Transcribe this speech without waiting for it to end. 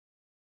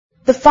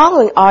The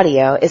following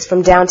audio is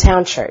from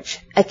Downtown Church,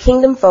 a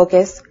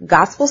kingdom-focused,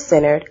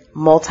 gospel-centered,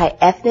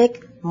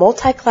 multi-ethnic,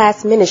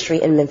 multi-class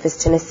ministry in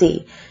Memphis,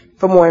 Tennessee.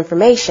 For more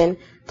information,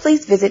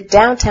 please visit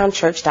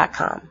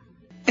downtownchurch.com.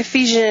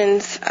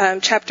 Ephesians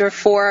chapter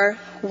 4,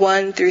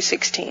 1 through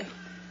 16.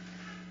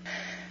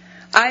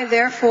 I,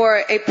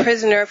 therefore, a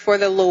prisoner for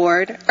the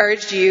Lord,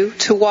 urge you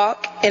to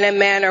walk in a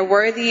manner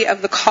worthy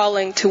of the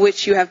calling to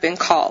which you have been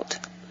called,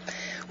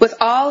 with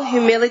all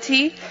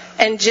humility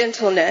and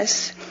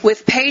gentleness,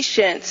 with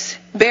patience,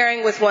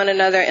 bearing with one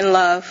another in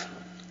love,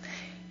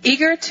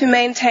 eager to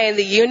maintain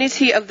the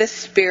unity of the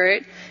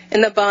Spirit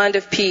in the bond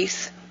of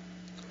peace.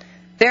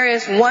 There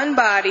is one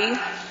body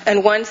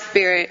and one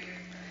Spirit,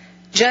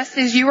 just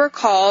as you were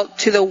called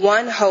to the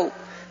one hope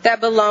that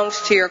belongs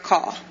to your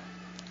call.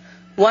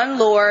 One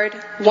Lord,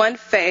 one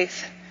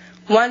faith,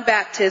 one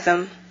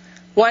baptism,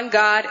 one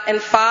God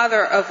and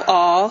Father of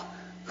all,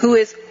 who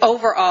is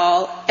over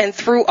all and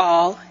through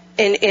all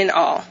and in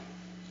all.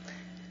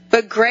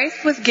 But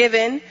grace was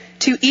given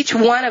to each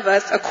one of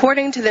us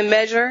according to the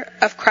measure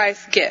of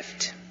Christ's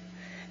gift.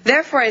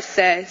 Therefore it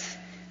says,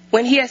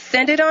 when he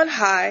ascended on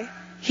high,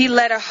 he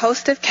led a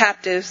host of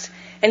captives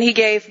and he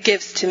gave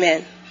gifts to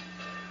men.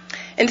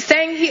 In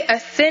saying he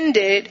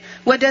ascended,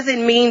 what does it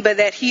mean but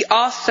that he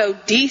also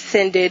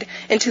descended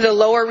into the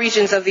lower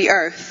regions of the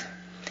earth?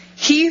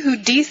 He who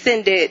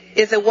descended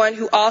is the one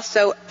who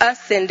also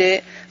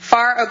ascended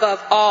far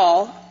above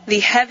all the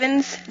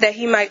heavens that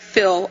he might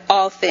fill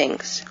all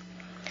things.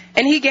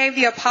 And he gave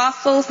the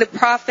apostles, the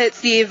prophets,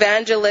 the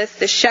evangelists,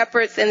 the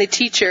shepherds, and the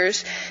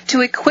teachers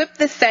to equip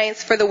the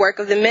saints for the work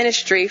of the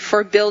ministry,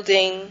 for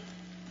building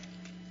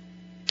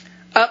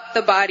up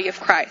the body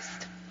of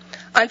Christ,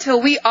 until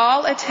we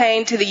all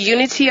attain to the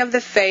unity of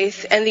the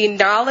faith and the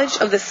knowledge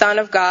of the Son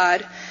of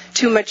God,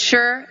 to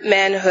mature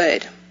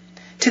manhood,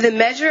 to the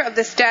measure of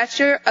the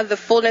stature of the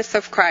fullness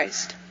of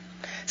Christ,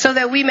 so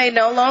that we may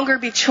no longer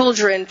be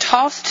children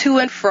tossed to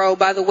and fro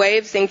by the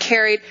waves and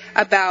carried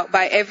about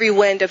by every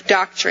wind of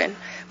doctrine,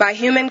 by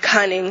human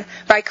cunning,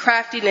 by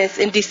craftiness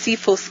and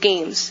deceitful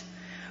schemes.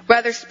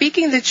 Rather,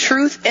 speaking the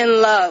truth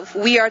in love,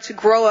 we are to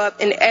grow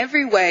up in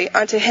every way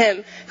unto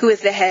him who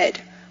is the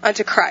head,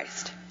 unto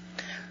Christ,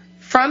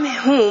 from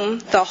whom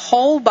the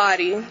whole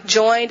body,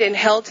 joined and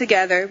held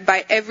together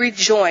by every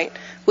joint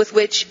with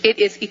which it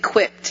is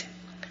equipped,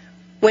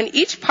 when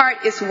each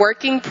part is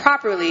working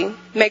properly,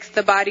 makes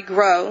the body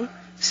grow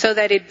so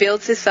that it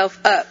builds itself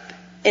up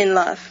in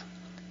love.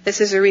 This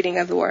is a reading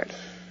of the word.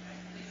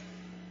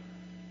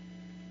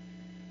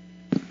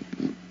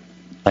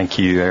 Thank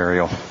you,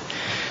 Ariel.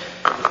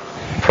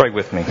 Pray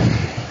with me.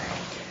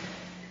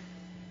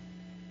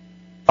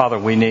 Father,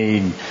 we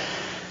need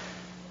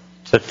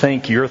to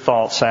think your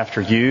thoughts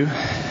after you.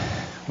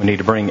 We need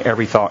to bring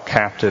every thought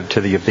captive to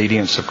the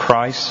obedience of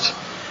Christ.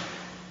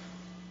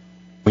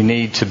 We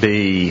need to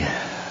be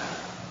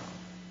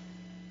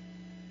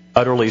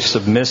utterly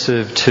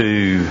submissive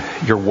to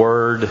your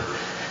word,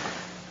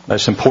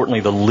 most importantly,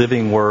 the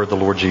living word, the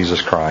Lord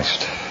Jesus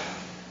Christ.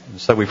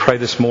 And so we pray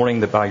this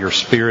morning that by your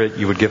Spirit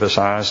you would give us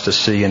eyes to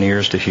see and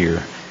ears to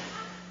hear.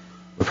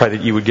 We pray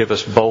that you would give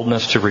us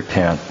boldness to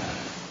repent.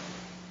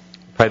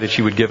 We pray that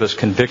you would give us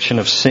conviction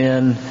of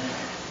sin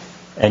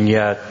and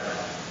yet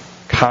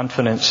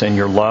confidence in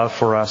your love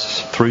for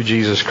us through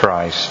Jesus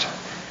Christ,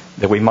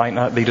 that we might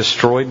not be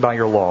destroyed by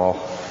your law,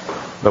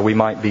 but we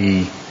might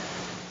be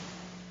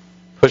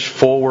pushed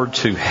forward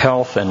to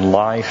health and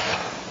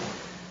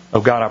life. Oh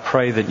God, I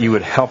pray that you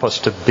would help us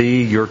to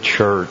be your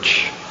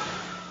church.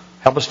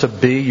 Help us to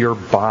be your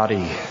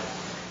body.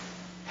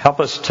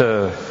 Help us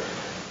to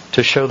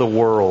show the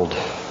world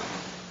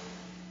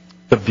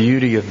the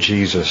beauty of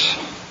Jesus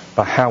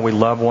by how we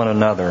love one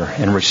another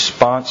in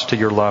response to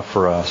your love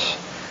for us.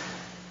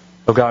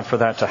 Oh God, for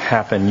that to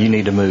happen, you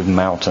need to move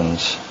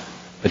mountains.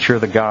 But you're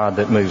the God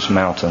that moves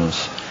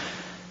mountains.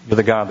 You're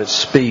the God that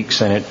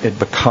speaks and it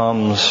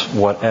becomes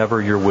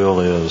whatever your will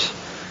is.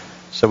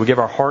 So we give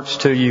our hearts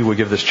to you. We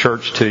give this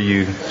church to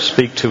you.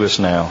 Speak to us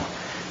now.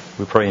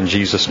 We pray in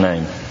Jesus'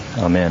 name.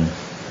 Amen.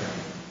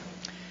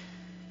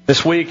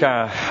 This week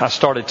I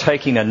started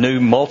taking a new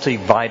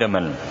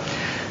multivitamin.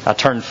 I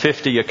turned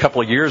 50 a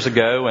couple of years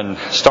ago and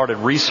started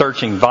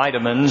researching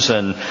vitamins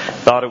and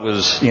thought it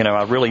was,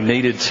 I really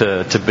needed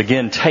to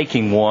begin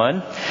taking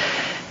one.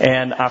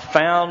 And I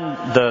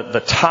found the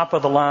top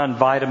of the line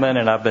vitamin,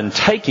 and I've been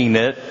taking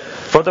it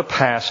for the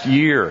past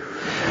year.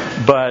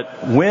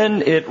 But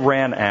when it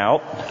ran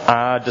out,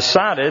 I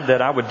decided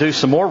that I would do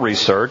some more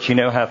research. You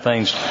know how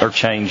things are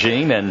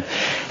changing. And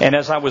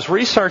as I was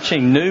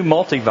researching new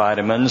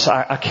multivitamins,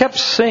 I kept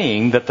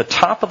seeing that the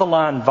top of the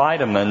line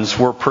vitamins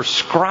were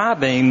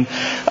prescribing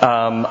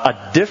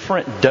a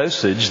different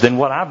dosage than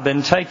what I've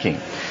been taking.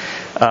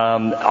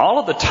 All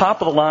of the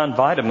top of the line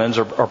vitamins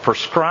are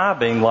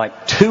prescribing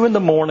like 2 in the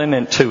morning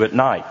and 2 at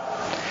night.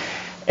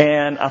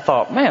 And I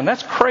thought, man,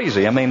 that's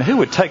crazy. I mean, who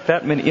would take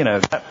that many,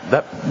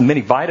 that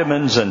many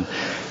vitamins? And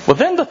well,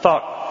 then the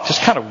thought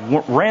just kind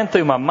of ran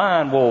through my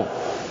mind. Well,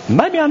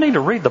 maybe I need to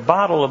read the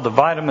bottle of the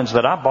vitamins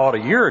that I bought a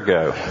year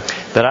ago.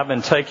 that I've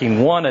been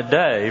taking one a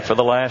day for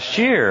the last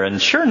year.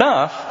 And sure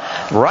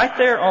enough, right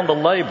there on the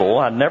label,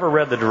 I never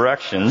read the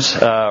directions,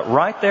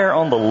 right there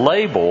on the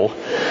label,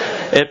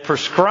 it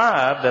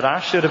prescribed that I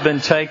should have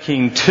been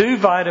taking 2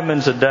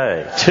 vitamins a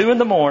day, 2 in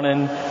the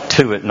morning,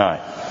 2 at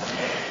night.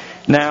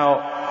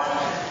 Now,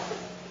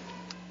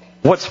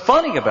 what's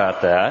funny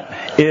about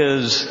that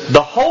is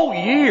the whole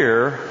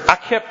year I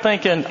kept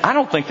thinking, I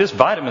don't think this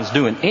vitamin's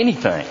doing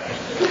anything.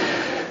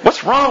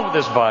 What's wrong with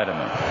this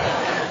vitamin?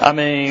 I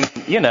mean,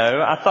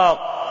 I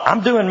thought,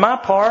 I'm doing my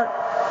part.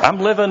 I'm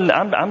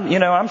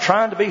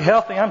trying to be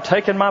healthy. I'm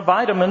taking my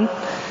vitamin.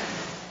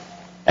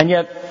 And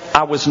yet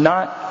I was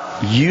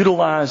not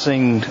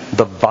utilizing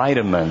the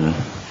vitamin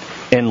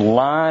in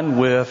line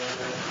with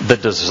the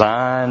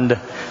designed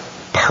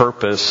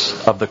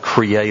purpose of the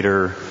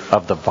creator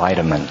of the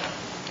vitamin.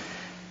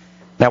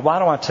 Now, why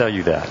do I tell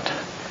you that?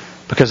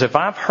 Because if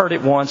I've heard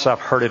it once,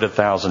 I've heard it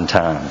 1,000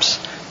 times.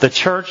 The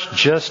church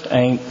just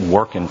ain't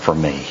working for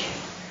me.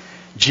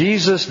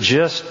 Jesus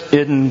just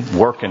isn't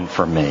working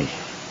for me.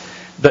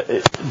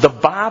 The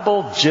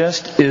Bible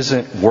just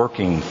isn't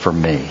working for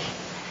me.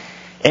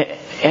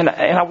 And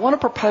I want to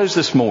propose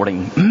this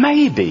morning,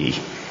 maybe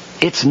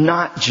it's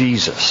not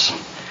Jesus.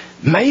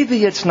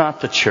 Maybe it's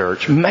not the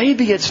church.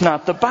 Maybe it's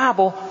not the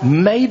Bible.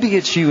 Maybe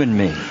it's you and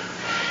me.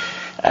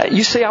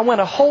 You see, I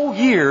went a whole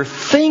year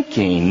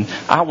thinking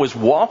I was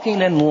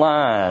walking in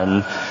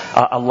line,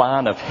 a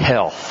line of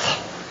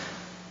health.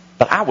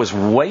 But I was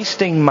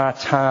wasting my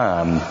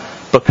time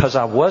because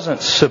I wasn't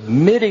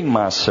submitting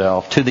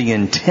myself to the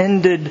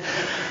intended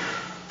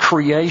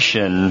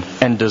creation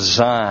and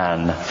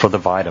design for the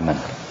vitamin.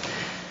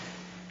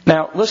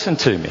 Now, listen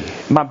to me.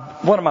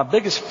 One of my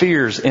biggest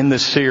fears in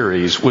this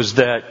series was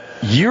that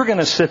you're going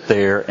to sit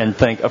there and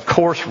think, of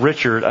course,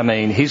 Richard,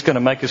 he's going to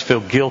make us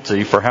feel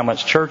guilty for how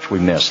much church we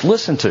missed.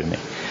 Listen to me.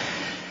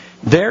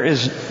 There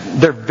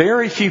are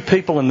very few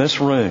people in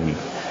this room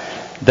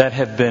that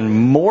have been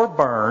more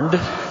burned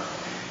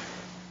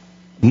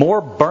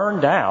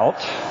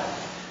out,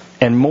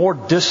 and more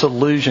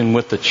disillusioned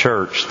with the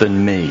church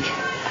than me.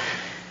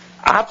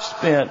 I've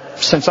spent,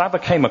 since I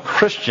became a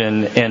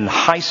Christian in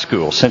high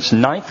school, since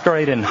 9th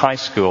grade in high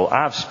school,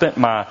 I've spent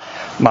my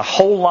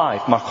whole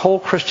life, my whole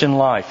Christian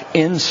life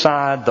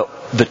inside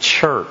the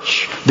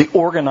church, the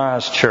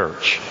organized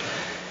church.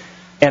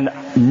 And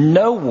I've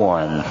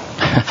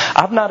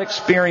not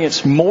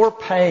experienced more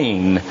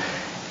pain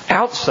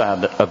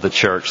outside of the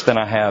church than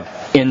I have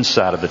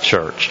inside of the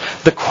church.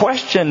 The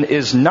question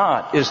is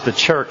not, is the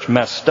church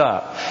messed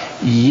up?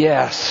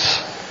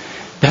 Yes.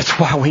 That's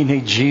why we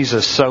need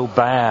Jesus so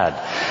bad.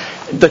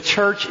 The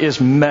church is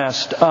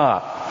messed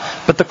up.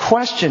 But the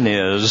question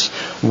is,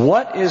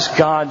 what is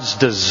God's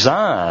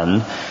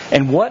design,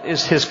 and what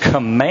is His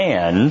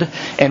command,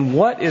 and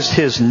what is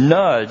His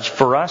nudge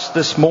for us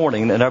this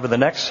morning and over the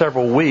next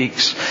several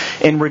weeks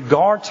in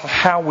regard to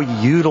how we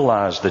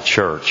utilize the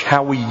church,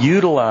 how we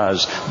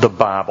utilize the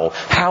Bible,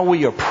 how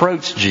we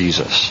approach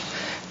Jesus?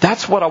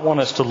 That's what I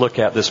want us to look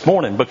at this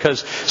morning,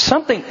 because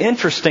something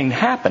interesting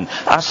happened.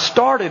 I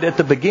started at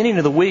the beginning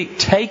of the week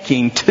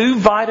taking 2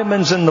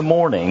 vitamins in the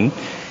morning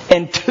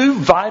and 2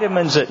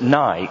 vitamins at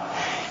night,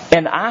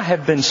 and I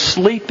have been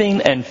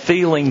sleeping and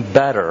feeling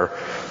better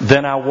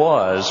than I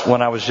was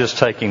when I was just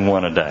taking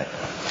 1 a day.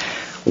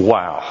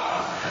 Wow.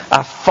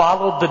 I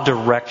followed the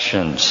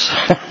directions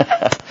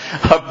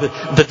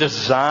of the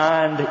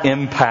designed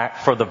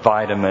impact for the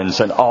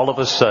vitamins, and all of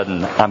a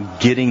sudden I'm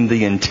getting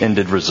the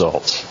intended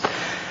results.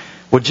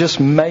 Well, just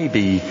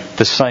maybe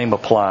the same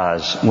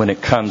applies when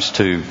it comes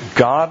to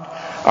God,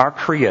 our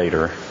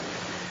Creator,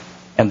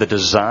 and the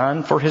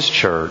design for His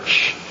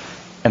church,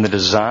 and the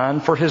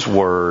design for His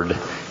Word,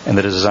 and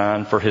the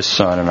design for His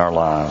Son in our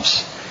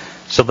lives.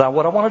 So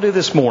what I want to do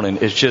this morning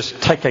is just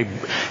we're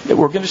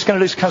just going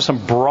to do kind of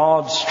some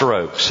broad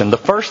strokes. And the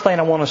first thing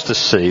I want us to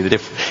see, that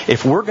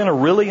if we're going to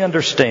really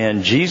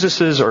understand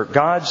Jesus's or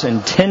God's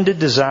intended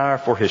desire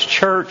for His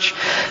church,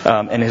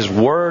 and His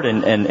Word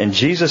and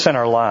Jesus in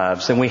our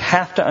lives, then we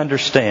have to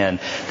understand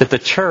that the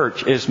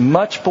church is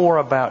much more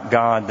about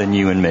God than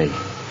you and me.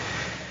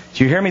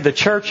 Do you hear me? The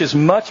church is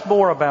much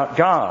more about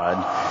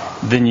God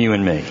than you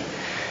and me.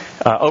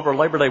 Over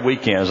Labor Day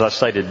weekend, as I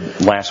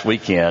stated last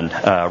weekend,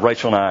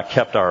 Rachel and I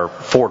kept our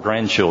 4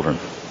 grandchildren,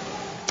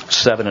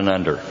 7 and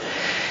under.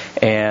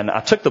 And I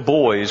took the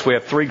boys, we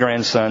have 3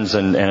 grandsons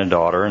and a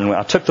daughter, and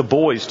I took the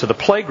boys to the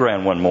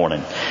playground one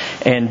morning.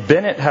 And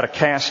Bennett had a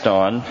cast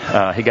on,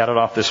 he got it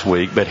off this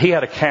week, but he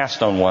had a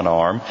cast on one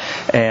arm.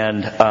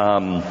 And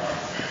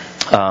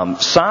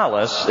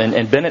Silas,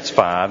 and Bennett's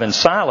 5, and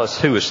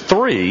Silas, who is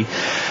 3,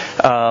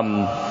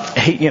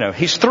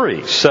 he's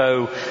 3.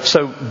 So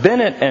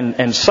Bennett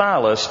and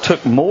Silas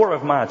took more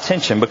of my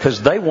attention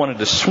because they wanted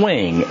to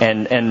swing,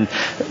 and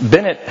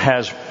Bennett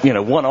has,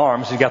 one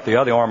arm, so he's got the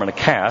other arm in a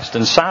cast,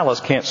 and Silas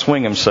can't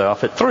swing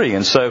himself at 3.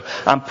 And so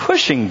I'm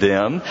pushing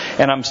them,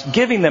 and I'm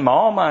giving them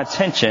all my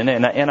attention,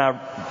 and I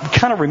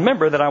kind of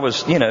remember that I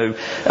was,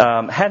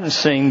 hadn't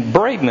seen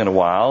Braden in a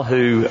while,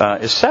 who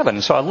is 7.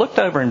 And so I looked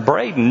over, and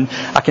Braden,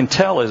 I can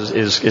tell,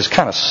 is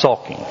kind of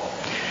sulking.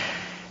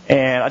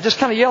 And I just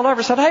kind of yelled over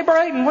and said, "Hey,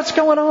 Braden, what's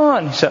going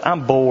on?" He said,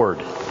 "I'm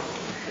bored."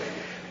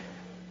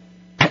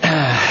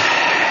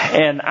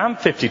 And I'm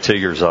 52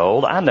 years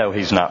old. I know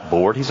he's not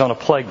bored. He's on a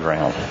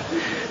playground.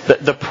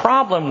 The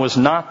problem was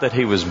not that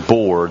he was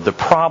bored. The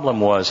problem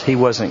was he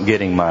wasn't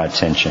getting my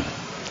attention.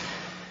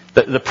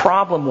 The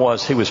problem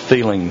was he was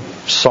feeling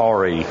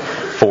sorry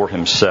for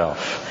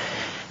himself.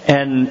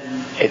 And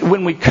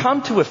when we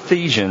come to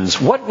Ephesians,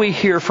 what we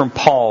hear from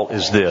Paul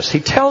is this. He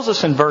tells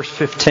us in verse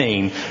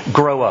 15,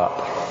 grow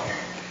up.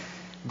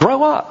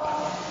 Grow up.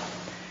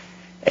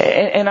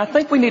 And I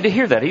think we need to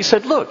hear that. He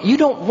said, look, you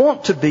don't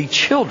want to be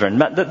children.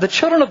 The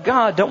children of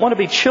God don't want to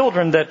be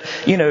children that,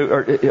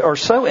 are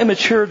so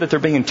immature that they're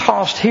being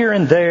tossed here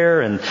and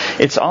there, and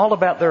it's all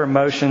about their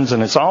emotions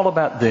and it's all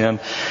about them.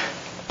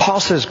 Paul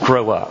says,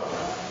 grow up.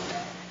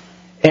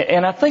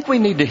 And I think we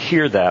need to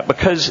hear that,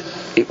 because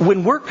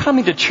when we're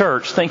coming to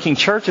church thinking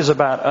church is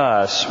about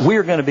us, we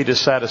are going to be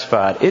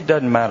dissatisfied. It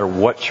doesn't matter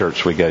what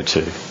church we go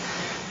to.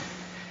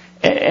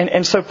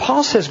 And so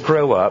Paul says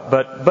grow up,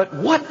 but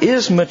what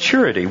is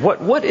maturity?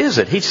 What is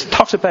it? He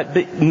talks about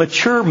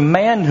mature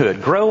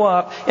manhood. Grow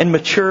up in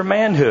mature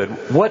manhood.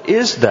 What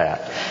is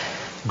that?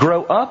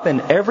 Grow up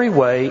in every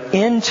way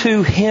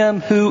into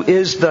Him who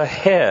is the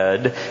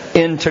head,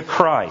 into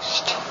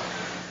Christ.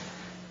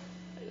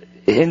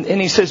 And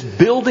he says,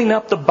 building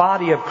up the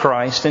body of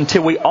Christ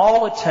until we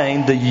all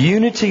attain the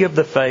unity of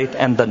the faith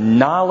and the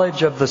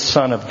knowledge of the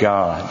Son of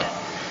God.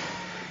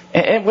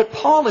 And what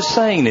Paul is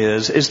saying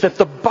is that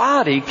the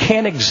body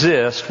can't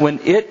exist when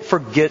it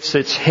forgets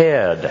its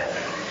head.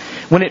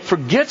 When it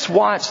forgets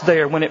why it's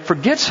there, when it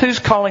forgets who's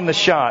calling the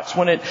shots,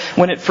 when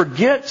it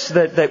forgets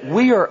that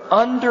we are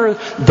under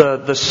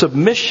the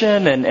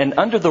submission and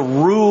under the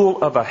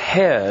rule of a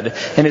head,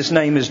 and His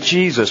name is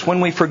Jesus.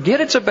 When we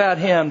forget it's about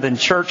Him, then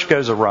church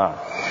goes awry.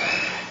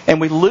 And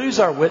we lose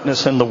our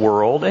witness in the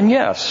world, and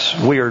yes,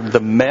 we are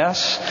the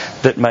mess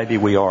that maybe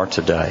we are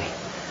today.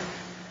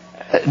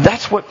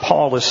 That's what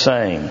Paul is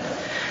saying.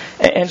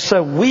 And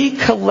so we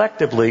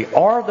collectively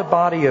are the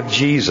body of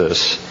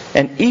Jesus,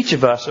 and each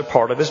of us are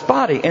part of His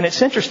body. And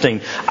it's interesting,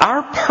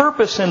 our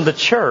purpose in the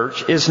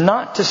church is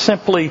not to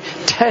simply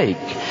take,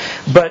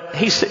 but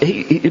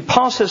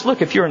Paul says,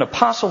 look, if you're an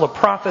apostle, a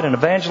prophet, an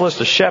evangelist,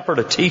 a shepherd,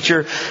 a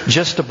teacher,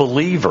 just a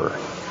believer,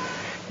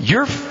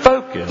 your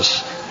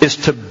focus is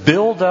to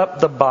build up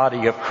the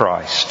body of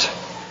Christ.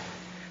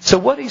 So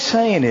what he's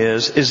saying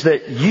is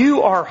that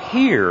you are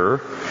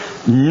here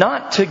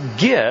not to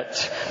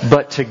get,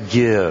 but to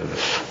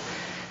give.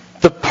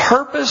 The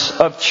purpose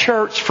of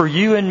church for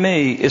you and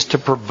me is to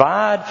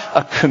provide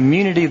a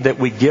community that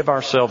we give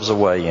ourselves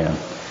away in.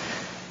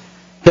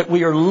 That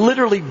we are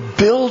literally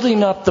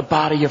building up the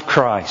body of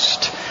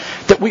Christ.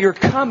 That we are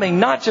coming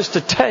not just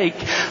to take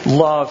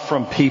love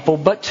from people,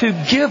 but to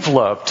give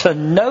love, to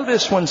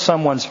notice when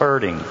someone's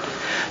hurting,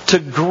 to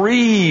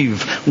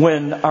grieve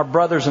when our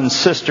brothers and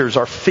sisters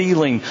are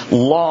feeling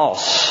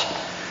loss,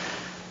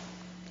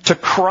 to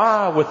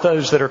cry with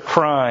those that are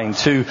crying,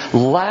 to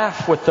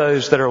laugh with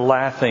those that are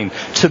laughing,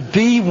 to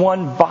be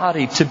one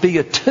body, to be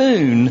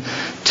attuned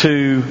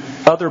to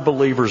other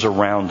believers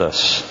around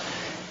us.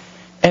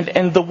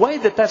 And the way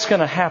that that's going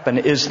to happen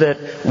is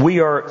that we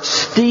are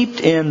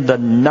steeped in the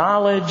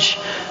knowledge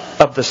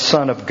of the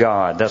Son of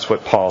God. That's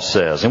what Paul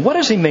says. And what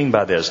does he mean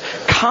by this?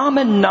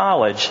 Common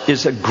knowledge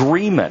is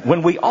agreement.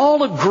 When we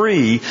all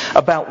agree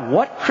about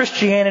what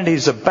Christianity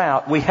is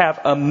about, we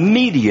have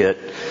immediate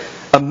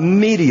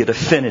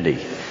affinity.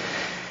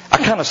 I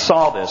kind of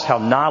saw this, how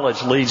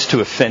knowledge leads to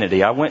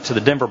affinity. I went to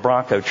the Denver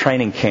Bronco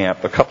training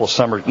camp it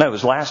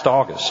was last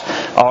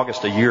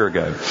August a year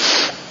ago.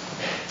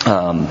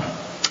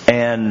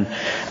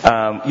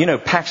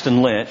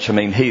 Paxton Lynch,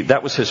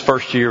 that was his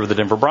first year with the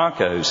Denver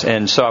Broncos.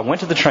 And so I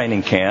went to the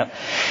training camp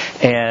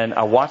and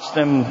I watched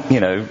them,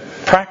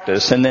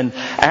 practice. And then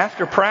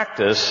after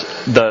practice,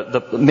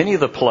 many of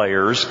the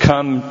players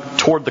come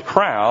toward the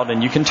crowd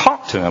and you can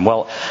talk to them.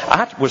 Well,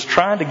 I was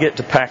trying to get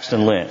to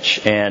Paxton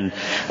Lynch and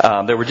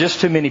there were just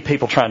too many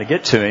people trying to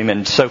get to him.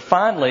 And so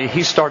finally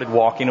he started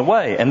walking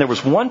away. And there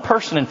was one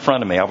person in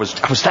front of me. I was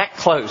that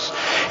close.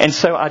 And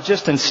so I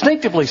just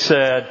instinctively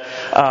said,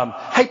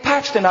 "Hey,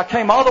 Paxton, I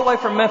came all the way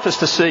from Memphis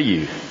to see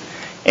you."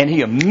 And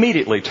he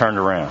immediately turned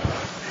around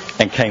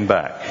and came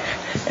back.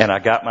 And I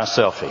got my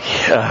selfie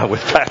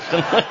with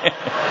Paxton.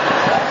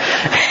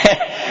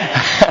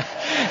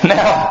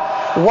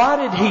 Now, why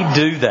did he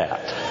do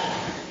that?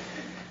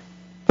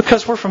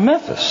 Because we're from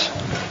Memphis.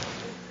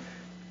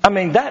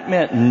 That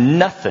meant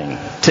nothing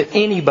to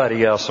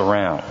anybody else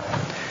around.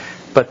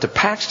 But to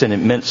Paxton, it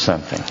meant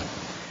something.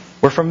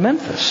 We're from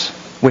Memphis.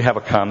 We have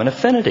a common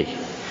affinity.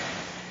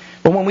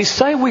 But when we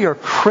say we are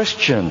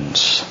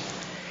Christians,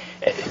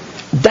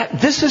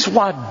 this is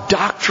why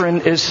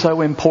doctrine is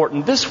so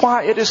important. This is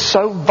why it is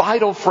so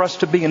vital for us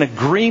to be in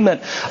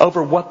agreement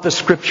over what the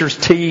Scriptures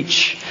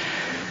teach.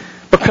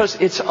 Because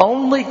it's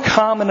only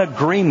common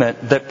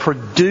agreement that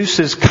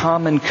produces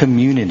common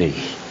community.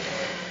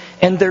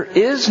 And there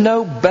is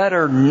no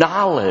better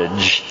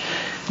knowledge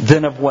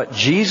than of what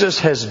Jesus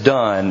has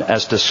done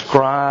as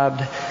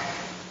described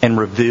and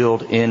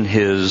revealed in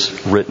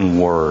His written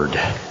Word.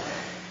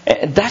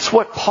 And that's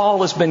what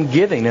Paul has been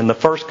giving in the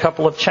first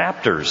couple of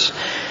chapters.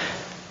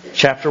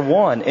 Chapter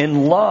 1,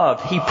 in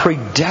love, He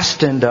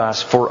predestined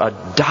us for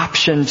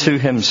adoption to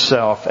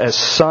Himself as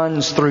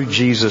sons through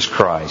Jesus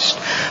Christ,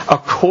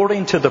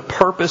 according to the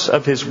purpose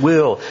of His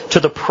will, to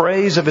the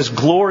praise of His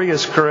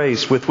glorious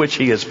grace with which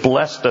He has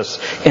blessed us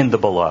in the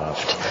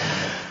Beloved.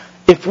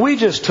 If we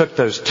just took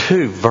those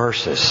 2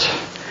 verses,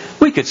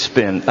 we could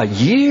spend a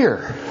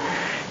year.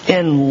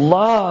 In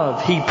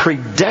love, He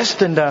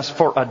predestined us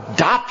for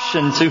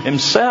adoption to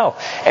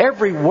Himself.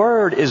 Every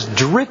word is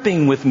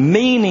dripping with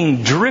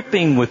meaning,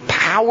 dripping with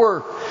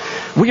power.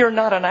 We are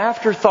not an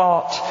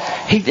afterthought.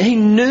 He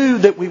knew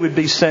that we would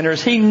be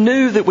sinners. He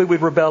knew that we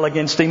would rebel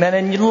against Him.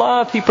 And in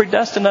love, He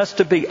predestined us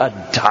to be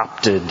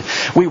adopted.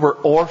 We were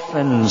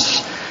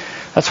orphans.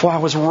 That's why I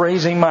was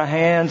raising my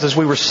hands as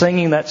we were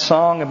singing that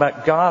song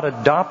about God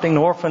adopting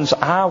orphans.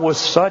 I was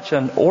such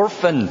an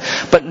orphan.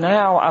 But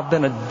now I've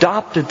been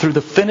adopted through the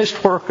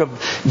finished work of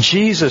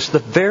Jesus, the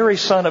very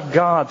Son of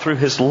God, through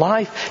His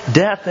life,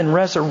 death, and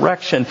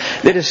resurrection.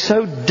 It is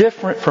so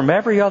different from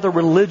every other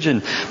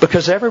religion,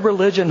 because every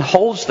religion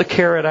holds the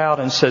carrot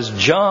out and says,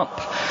 jump.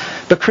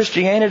 But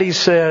Christianity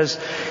says,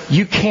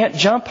 you can't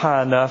jump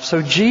high enough,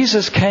 so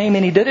Jesus came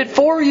and He did it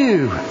for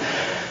you.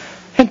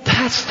 And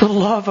that's the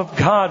love of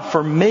God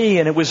for me.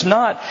 And He's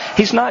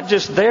not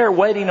just there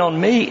waiting on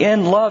me.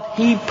 In love,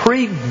 He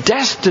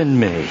predestined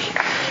me.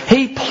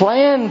 He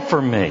planned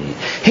for me.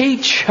 He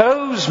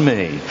chose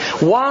me.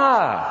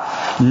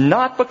 Why?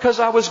 Not because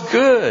I was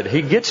good.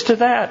 He gets to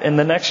that in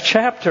the next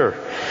chapter.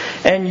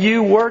 And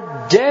you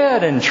were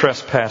dead in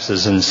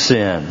trespasses and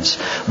sins.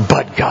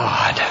 But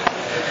God,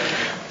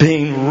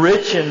 being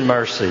rich in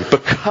mercy,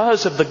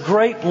 because of the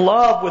great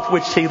love with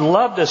which He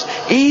loved us,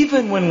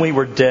 even when we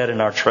were dead in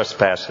our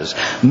trespasses,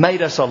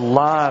 made us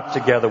alive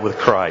together with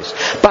Christ.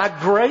 By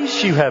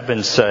grace you have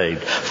been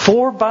saved.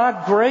 For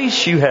by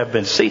grace you have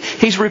been saved.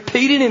 He's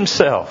repeating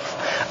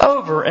Himself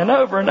over and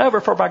over and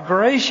over. For by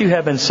grace you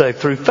have been saved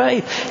through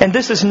faith. And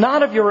this is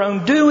not of your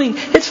own doing.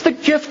 It's the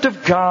gift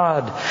of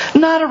God,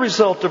 not a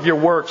result of your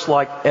works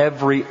like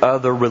every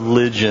other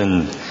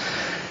religion.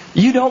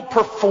 You don't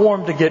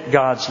perform to get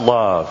God's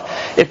love.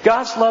 If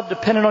God's love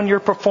depended on your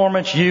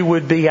performance, you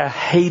would be a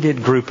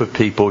hated group of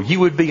people.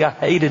 You would be a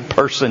hated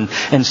person,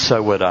 and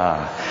so would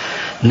I.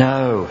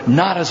 No,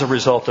 not as a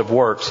result of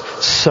works,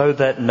 so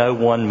that no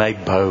one may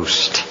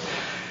boast.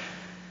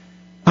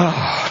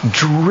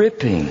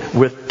 Dripping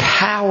with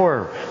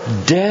power,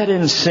 dead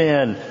in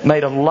sin,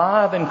 made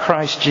alive in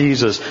Christ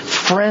Jesus,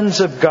 friends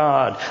of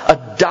God,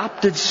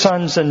 adopted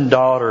sons and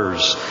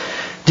daughters.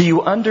 Do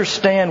you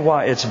understand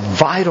why it's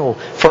vital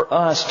for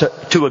us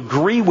to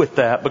agree with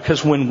that?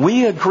 Because when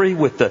we agree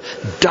with the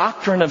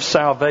doctrine of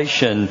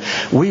salvation,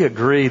 we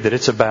agree that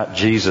it's about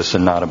Jesus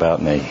and not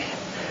about me.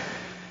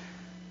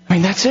 I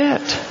mean, that's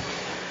it.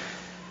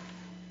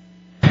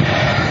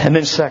 And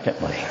then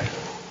secondly,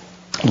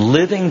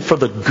 living for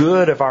the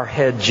good of our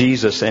head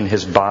Jesus and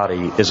His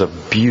body is a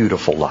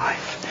beautiful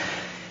life.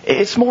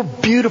 It's more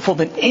beautiful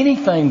than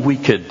anything we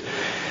could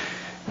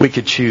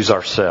choose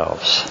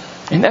ourselves.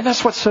 And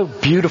that's what's so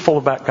beautiful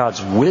about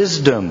God's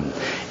wisdom,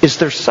 is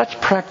there's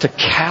such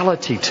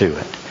practicality to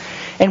it.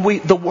 And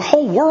the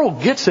whole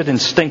world gets it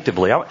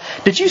instinctively.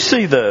 Did you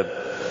see the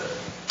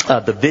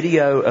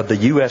video of the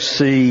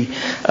UFC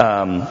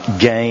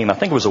game? I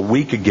think it was a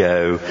week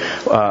ago,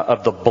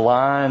 of the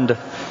blind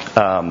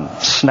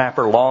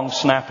snapper, long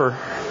snapper.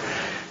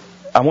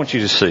 I want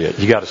you to see it.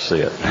 You got to see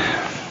it.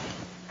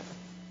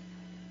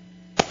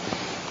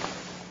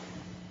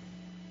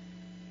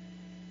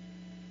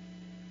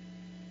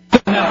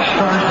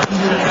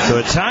 So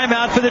a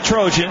timeout for the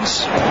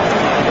Trojans.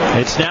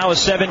 It's now a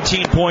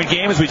 17-point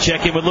game as we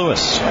check in with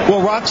Lewis.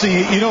 Well, Roxy,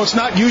 it's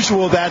not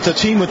usual that a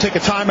team would take a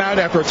timeout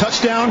after a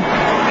touchdown,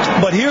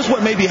 but here's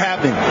what may be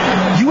happening.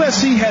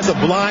 USC has a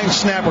blind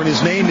snapper, and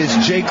his name is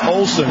Jake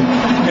Olson,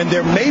 and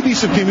there may be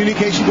some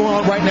communication going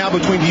on right now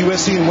between the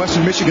USC and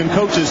Western Michigan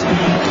coaches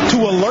to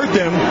alert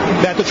them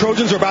that the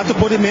Trojans are about to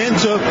put him in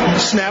to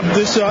snap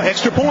this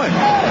extra point.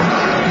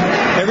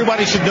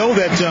 Everybody should know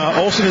that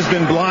Olson has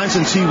been blind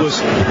since he was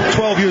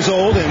 12 years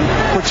old, and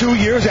for 2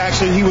 years,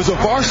 actually, he was a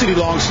varsity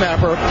long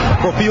snapper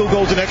for field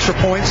goals and extra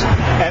points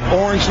at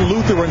Orange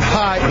Lutheran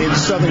High in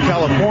Southern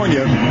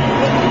California.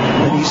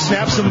 And he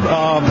snaps some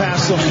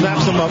passes,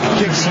 snaps some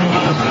kicks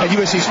at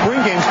USC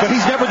spring games, but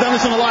he's never done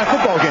this in a live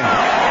football game.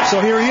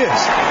 So here he is.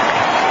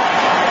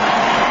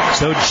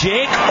 So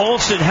Jake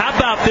Olson, how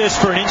about this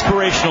for an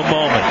inspirational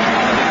moment?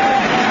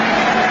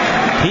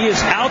 He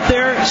is out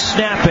there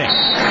snapping.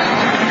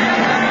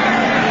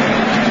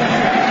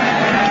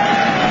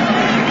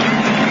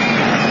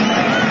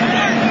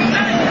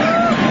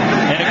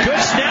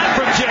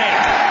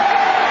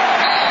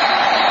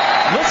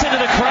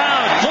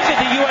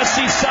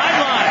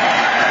 Sideline.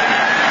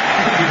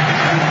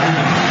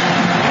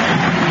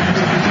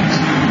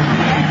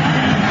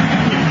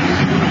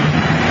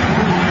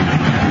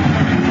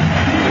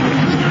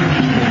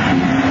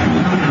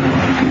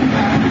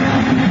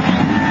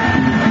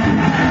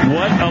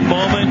 What a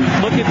moment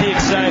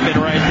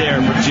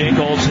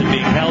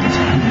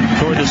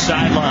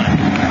sideline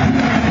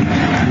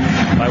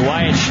by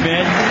Wyatt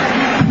Schmidt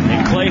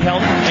and Clay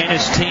Helton and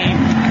his team.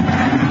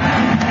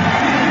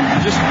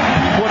 Just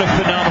what a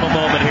phenomenal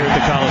moment here at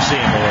the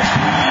Coliseum, Lewis.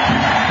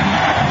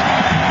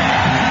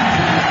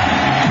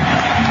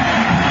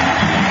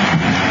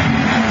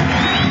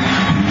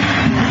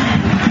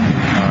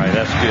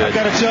 Good. I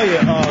got to tell you,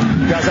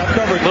 guys, I've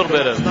covered a little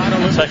bit of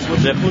technical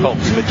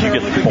difficulties, but you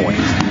get the point.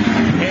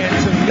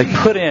 They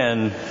put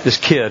in this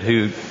kid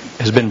who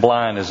has been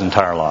blind his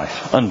entire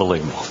life.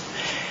 Unbelievable.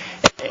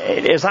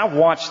 As I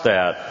watched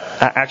that,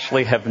 I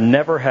actually have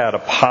never had a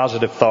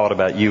positive thought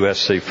about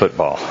USC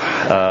football.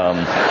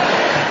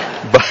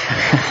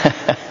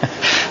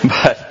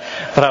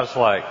 But I was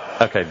like,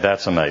 okay,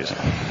 that's amazing.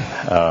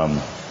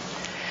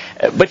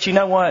 But you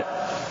know what?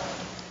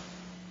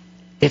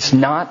 It's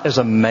not as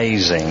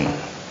amazing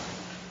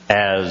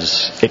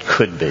as it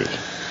could be.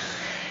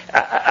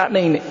 I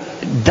mean,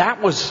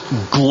 that was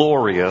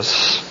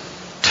glorious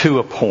to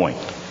a point.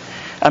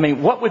 I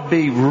mean, what would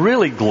be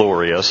really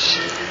glorious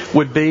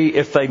would be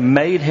if they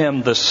made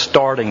him the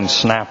starting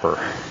snapper.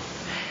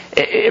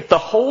 If the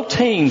whole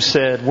team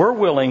said, we're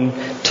willing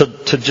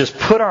to just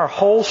put our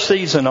whole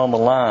season on the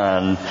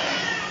line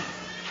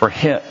for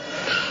him.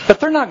 But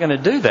they're not going to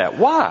do that.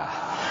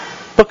 Why?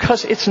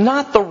 Because it's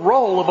not the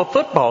role of a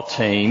football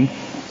team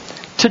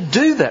to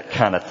do that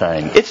kind of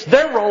thing. It's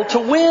their role to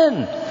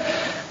win.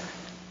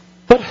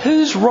 But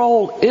whose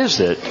role is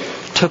it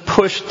to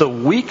push the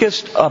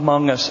weakest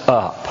among us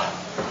up?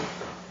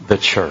 The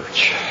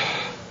church.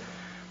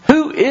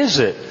 Who is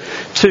it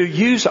to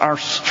use our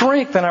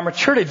strength and our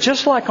maturity?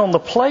 Just like on the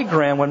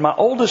playground when my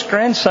oldest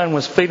grandson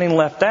was feeling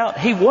left out,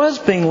 he was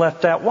being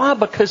left out. Why?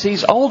 Because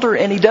he's older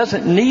and he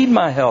doesn't need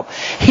my help.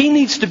 He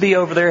needs to be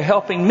over there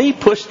helping me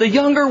push the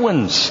younger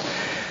ones.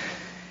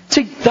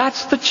 See,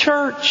 that's the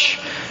church.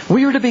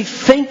 We are to be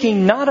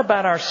thinking not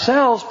about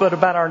ourselves, but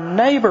about our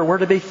neighbor. We're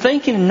to be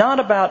thinking not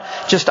about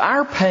just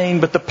our pain,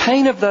 but the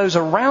pain of those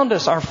around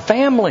us, our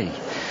family.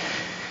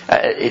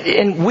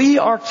 And we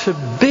are to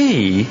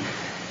be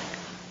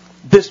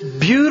this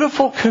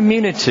beautiful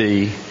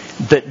community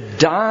that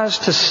dies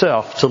to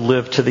self to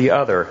live to the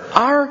other.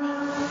 Our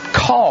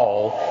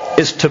call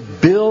is to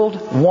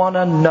build one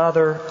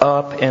another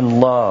up in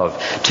love,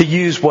 to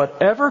use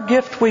whatever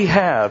gift we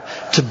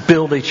have to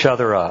build each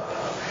other up.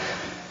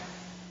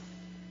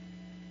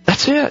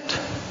 That's it.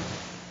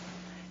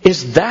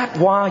 Is that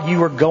why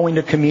you are going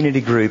to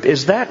community group?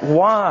 Is that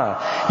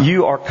why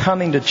you are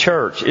coming to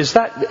church?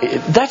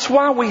 That's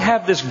why we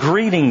have this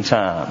greeting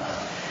time.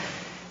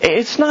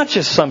 It's not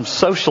just some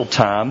social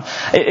time.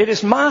 It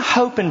is my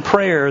hope and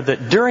prayer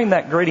that during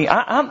that greeting,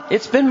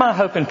 it's been my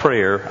hope and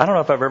prayer, I don't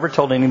know if I've ever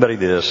told anybody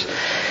this,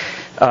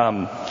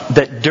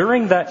 that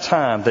during that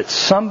time that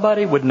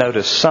somebody would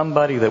notice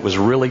somebody that was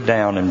really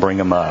down and bring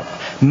them up.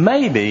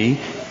 Maybe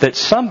that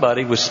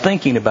somebody was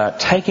thinking about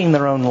taking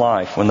their own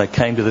life when they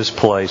came to this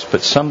place,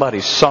 but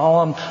somebody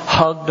saw them,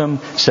 hugged them,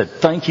 said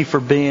thank you for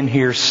being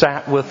here,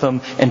 sat with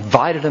them,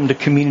 invited them to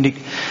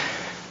community.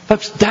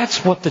 Folks,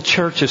 that's what the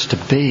church is to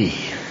be.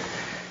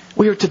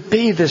 We are to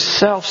be this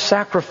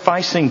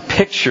self-sacrificing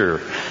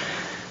picture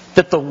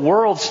that the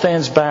world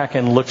stands back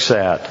and looks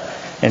at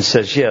and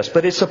says, yes,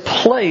 but it's a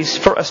place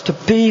for us to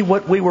be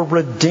what we were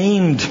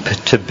redeemed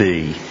to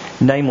be,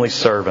 namely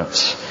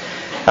servants.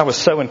 I was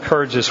so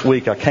encouraged this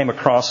week. I came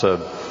across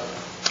an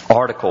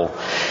article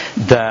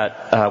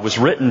that was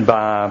written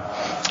by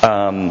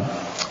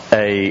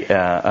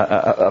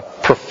a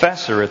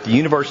professor at the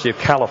University of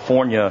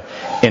California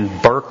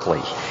in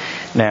Berkeley.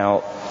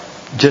 Now,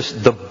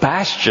 just the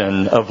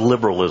bastion of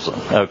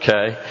liberalism,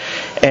 okay?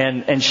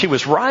 And she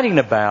was writing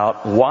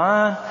about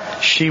why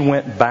she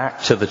went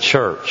back to the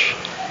church.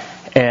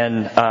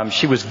 And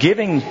she was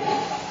giving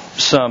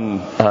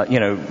some,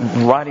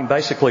 writing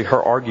basically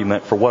her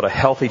argument for what a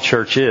healthy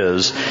church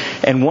is.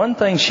 And one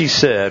thing she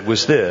said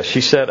was this.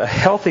 She said, a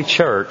healthy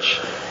church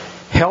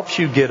helps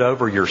you get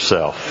over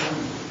yourself.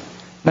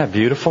 Isn't that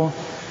beautiful?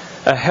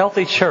 A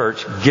healthy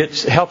church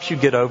helps you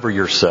get over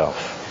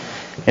yourself.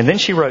 And then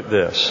she wrote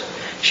this.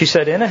 She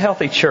said, in a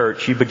healthy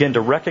church, you begin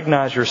to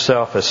recognize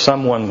yourself as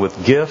someone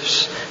with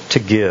gifts to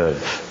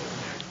give.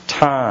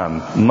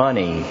 Time,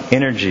 money,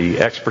 energy,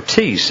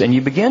 expertise. And you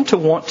begin to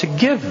want to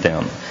give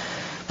them.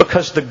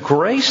 Because the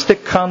grace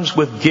that comes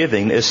with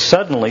giving is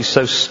suddenly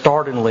so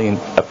startlingly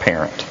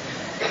apparent.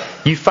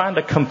 You find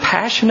a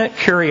compassionate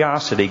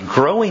curiosity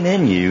growing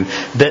in you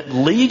that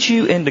leads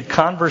you into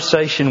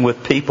conversation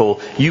with people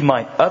you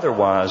might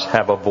otherwise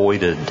have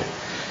avoided.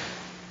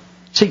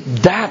 See,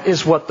 that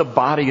is what the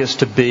body is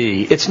to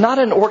be. It's not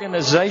an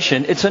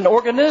organization, it's an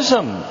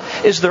organism.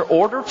 Is there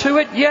order to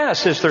it?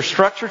 Yes. Is there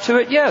structure to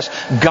it? Yes.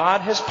 God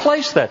has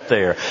placed that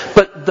there.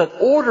 But the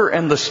order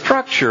and the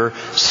structure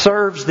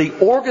serves the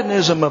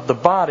organism of the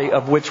body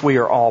of which we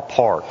are all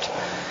part.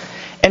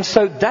 And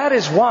so that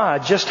is why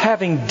just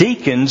having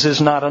deacons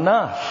is not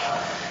enough.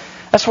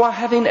 That's why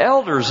having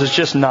elders is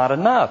just not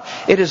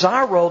enough. It is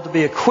our role to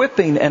be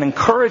equipping and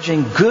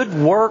encouraging good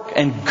work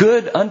and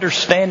good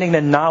understanding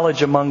and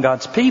knowledge among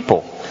God's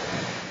people.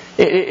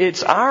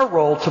 It's our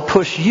role to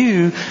push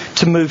you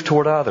to move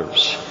toward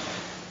others.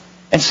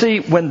 And see,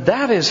 when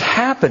that is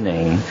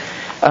happening,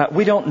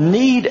 we don't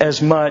need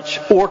as much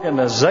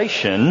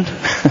organization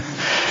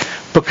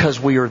because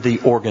we are the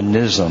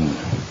organism,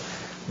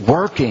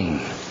 working,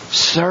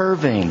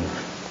 serving,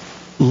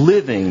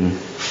 living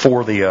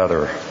for the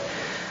other.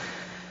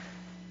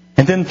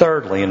 And then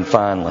thirdly and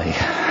finally,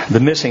 the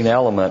missing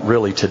element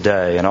really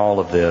today in all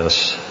of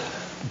this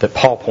that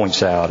Paul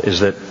points out is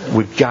that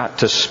we've got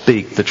to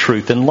speak the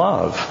truth in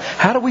love.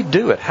 How do we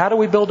do it? How do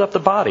we build up the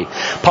body?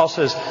 Paul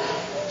says,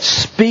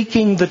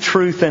 speaking the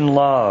truth in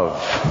love.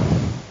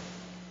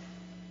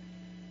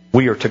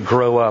 We are to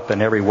grow up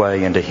in every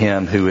way into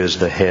Him who is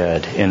the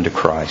head, into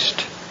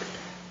Christ.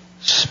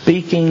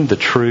 Speaking the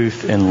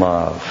truth in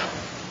love.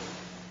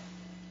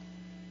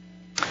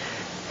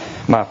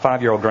 My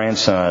 5-year-old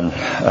grandson,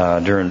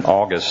 during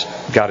August,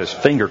 got his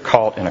finger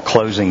caught in a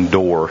closing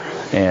door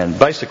and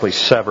basically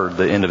severed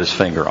the end of his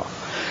finger off.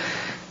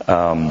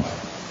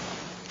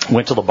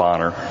 Went to the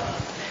Bonner,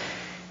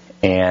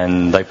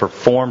 and they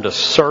performed a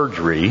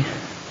surgery,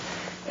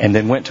 and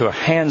then went to a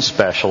hand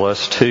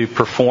specialist who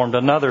performed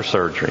another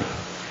surgery.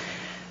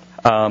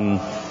 And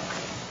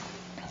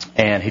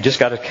he just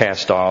got it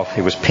cast off.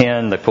 He was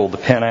pinned. They pulled the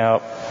pin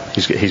out.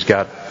 He's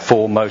got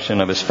full motion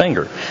of his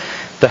finger.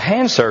 The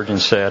hand surgeon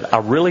said, I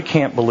really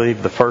can't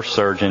believe the first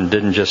surgeon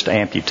didn't just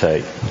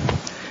amputate.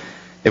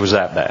 It was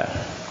that bad.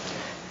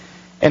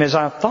 And as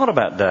I thought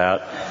about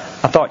that,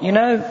 I thought,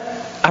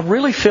 I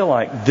really feel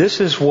like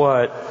this is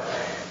what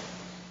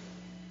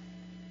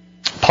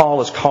Paul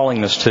is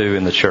calling us to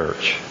in the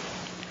church.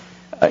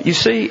 You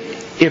see,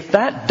 if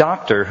that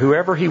doctor,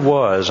 whoever he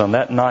was on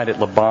that night at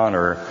Le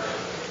Bonheur,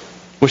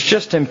 was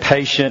just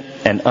impatient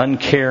and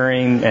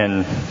uncaring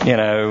and,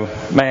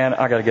 man,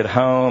 I got to get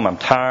home, I'm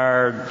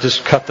tired,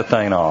 just cut the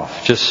thing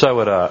off, just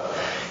sew it up.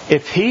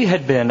 If he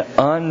had been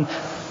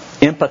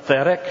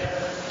unempathetic,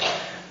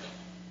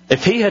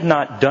 if he had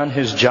not done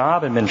his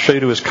job and been true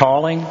to his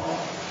calling,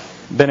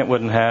 then it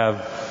wouldn't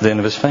have the end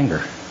of his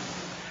finger.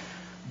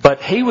 But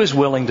he was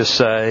willing to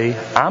say,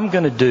 I'm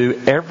going to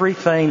do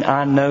everything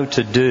I know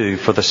to do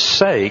for the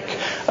sake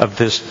of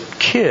this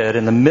kid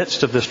in the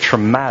midst of this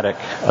traumatic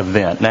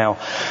event. Now,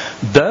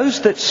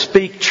 those that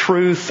speak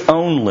truth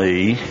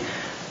only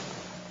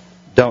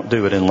don't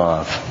do it in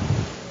love.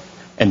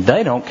 And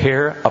they don't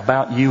care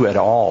about you at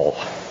all.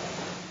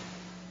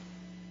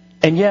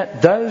 And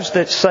yet, those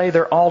that say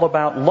they're all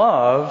about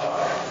love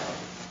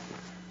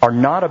are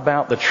not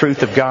about the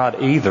truth of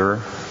God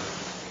either,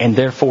 and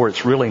therefore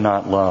it's really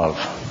not love.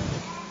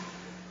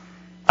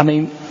 I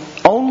mean,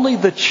 only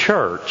the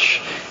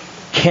church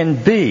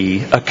can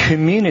be a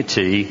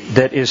community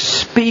that is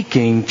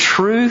speaking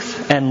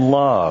truth and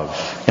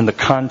love in the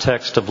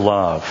context of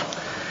love.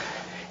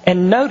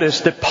 And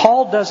notice that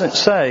Paul doesn't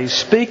say,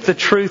 speak the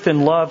truth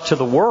in love to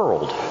the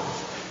world.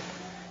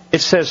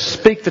 It says,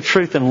 speak the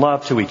truth in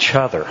love to each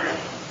other.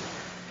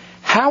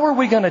 How are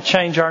we going to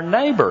change our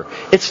neighbor?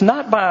 It's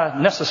not by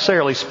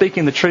necessarily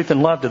speaking the truth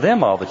in love to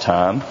them all the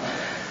time.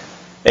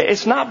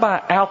 It's not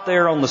by out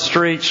there on the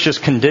streets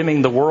just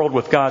condemning the world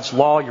with God's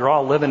law. You're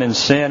all living in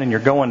sin and you're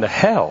going to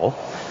hell.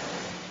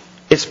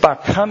 It's by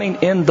coming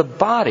in the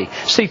body.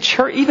 See,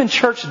 even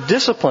church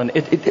discipline,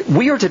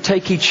 we are to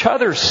take each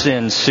other's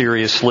sins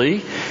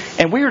seriously,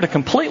 and we are to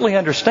completely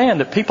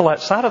understand that people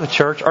outside of the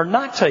church are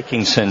not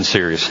taking sin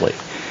seriously.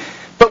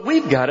 But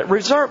we've got it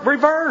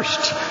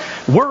reversed.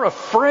 We're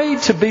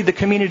afraid to be the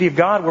community of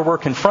God where we're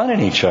confronting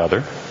each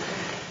other,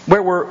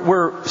 where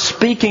we're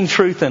speaking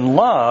truth in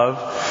love,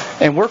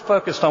 and we're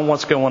focused on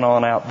what's going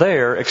on out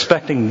there,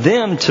 expecting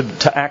them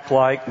to act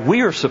like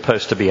we are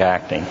supposed to be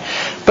acting.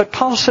 But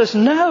Paul says,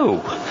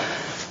 no.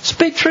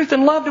 Speak truth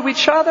in love to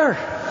each other.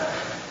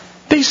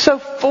 Be so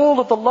full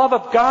of the love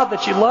of God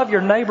that you love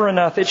your neighbor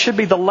enough. It should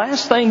be the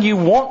last thing you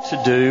want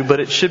to do, but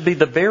it should be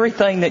the very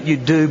thing that you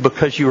do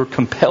because you are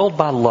compelled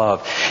by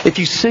love. If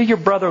you see your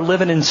brother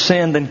living in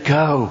sin, then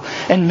go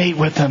and meet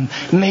with him.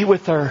 Meet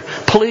with her.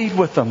 Plead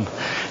with them.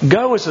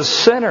 Go as a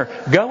sinner.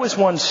 Go as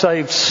one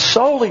saved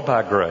solely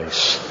by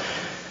grace.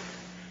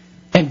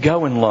 And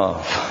go in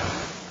love.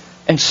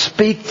 And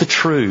speak the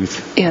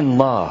truth in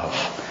love.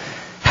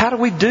 How do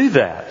we do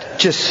that?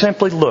 Just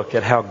simply look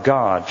at how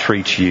God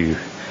treats you.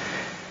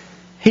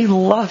 He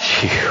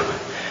loves you.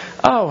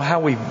 Oh,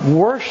 how we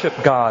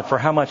worship God for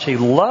how much He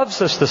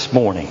loves us this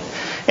morning.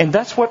 And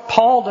that's what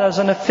Paul does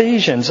in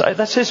Ephesians.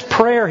 That's his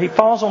prayer. He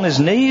falls on his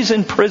knees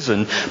in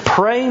prison,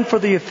 praying for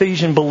the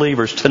Ephesian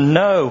believers to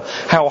know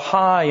how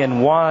high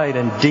and wide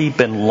and deep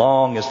and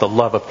long is the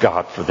love of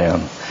God for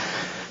them,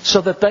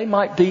 so that they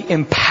might be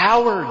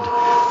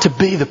empowered to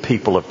be the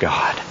people of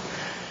God.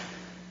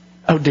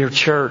 Oh, dear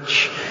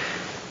church,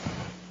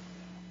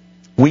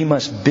 we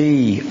must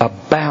be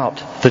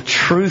about the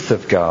truth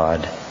of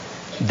God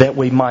that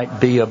we might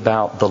be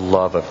about the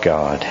love of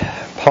God.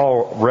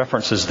 Paul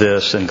references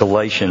this in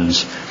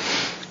Galatians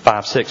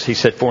 5:6. He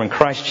said, for in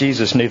Christ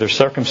Jesus neither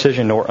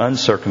circumcision nor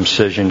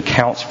uncircumcision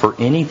counts for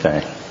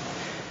anything.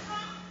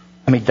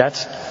 I mean,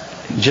 that's,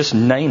 just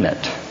name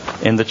it.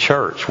 in the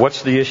church.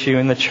 What's the issue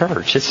in the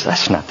church?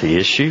 That's not the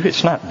issue.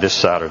 It's not this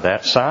side or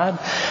that side.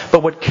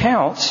 But what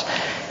counts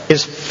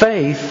is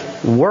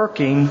faith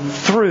working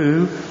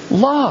through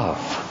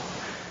love.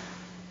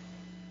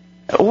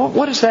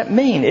 What does that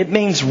mean? It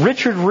means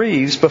Richard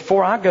Reeves,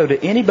 before I go to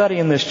anybody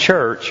in this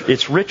church,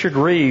 it's Richard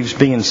Reeves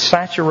being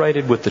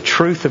saturated with the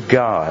truth of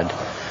God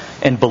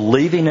and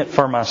believing it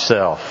for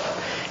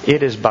myself.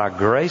 It is by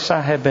grace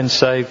I have been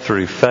saved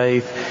through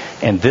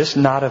faith, and this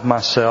not of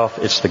myself,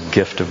 it's the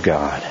gift of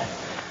God,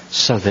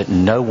 so that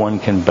no one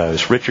can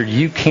boast. Richard,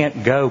 you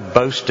can't go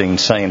boasting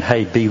saying,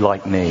 hey, be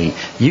like me.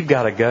 You've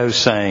got to go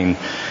saying,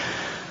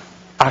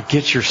 I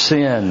get your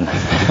sin,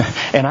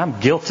 and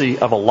I'm guilty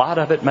of a lot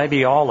of it,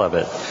 maybe all of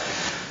it,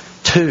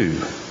 too.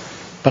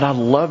 But I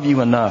love you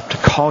enough to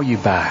call you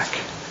back.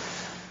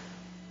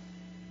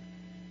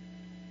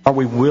 Are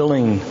we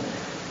willing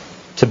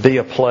to be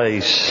a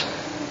place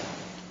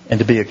and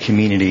to be a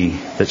community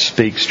that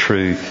speaks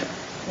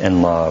truth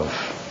and love?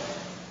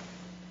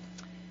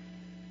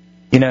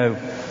 You know,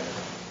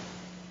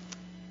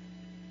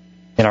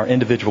 in our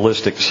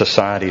individualistic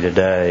society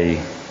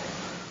today,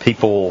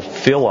 people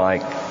feel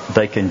like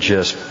they can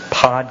just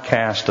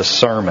podcast a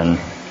sermon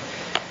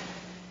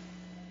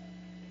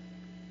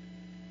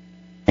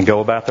and go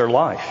about their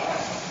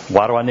life.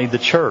 Why do I need the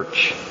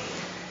church?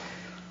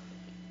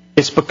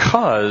 It's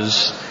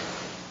because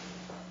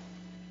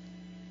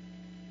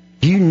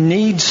you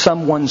need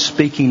someone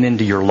speaking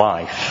into your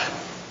life,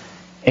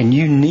 and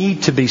you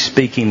need to be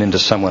speaking into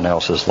someone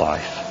else's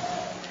life.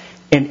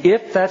 And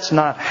if that's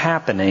not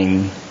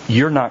happening,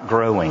 you're not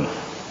growing.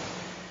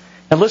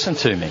 Now listen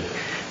to me.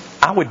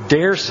 I would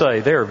dare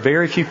say there are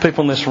very few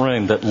people in this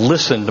room that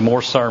listen to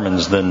more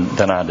sermons than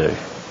I do.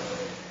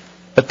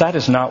 But that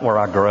is not where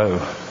I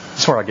grow.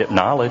 It's where I get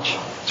knowledge.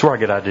 It's where I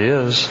get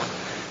ideas.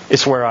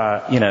 It's where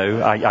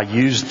I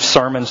use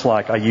sermons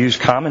like I use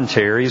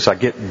commentaries. I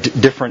get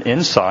different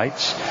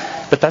insights.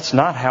 But that's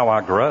not how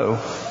I grow.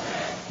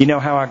 You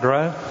know how I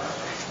grow?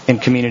 In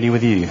community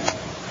with you.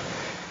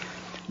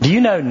 Do you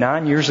know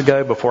 9 years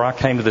ago, before I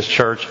came to this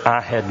church,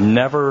 I had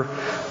never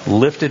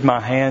lifted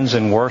my hands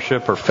in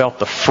worship or felt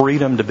the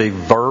freedom to be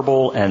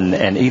verbal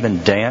and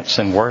even dance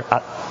and work.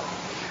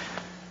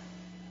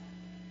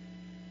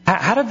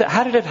 How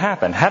did it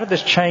happen? How did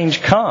this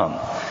change come?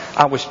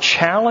 I was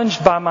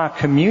challenged by my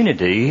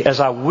community as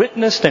I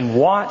witnessed and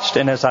watched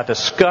and as I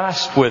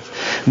discussed with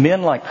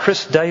men like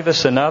Chris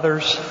Davis and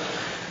others.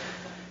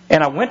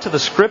 And I went to the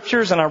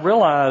Scriptures and I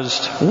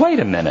realized, wait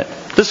a minute,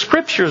 the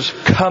Scriptures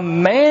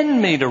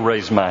command me to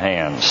raise my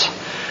hands.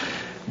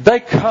 They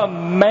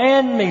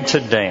command me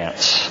to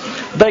dance.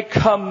 They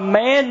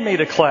command me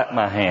to clap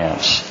my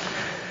hands.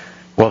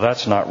 Well,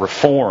 that's not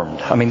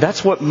Reformed. I mean,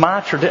 that's what my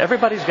tradition,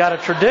 everybody's got a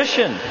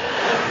tradition.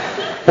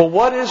 Well,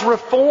 what is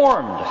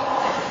Reformed?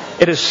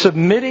 It is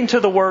submitting to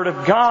the Word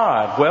of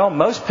God. Well,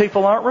 most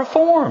people aren't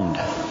Reformed.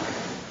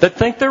 That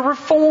think they're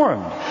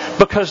Reformed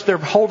because they're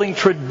holding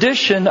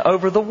tradition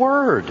over the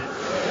Word.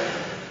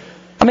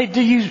 I mean,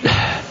 do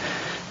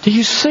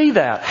you see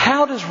that?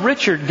 How does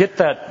Richard get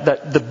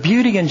that the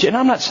beauty and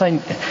I'm not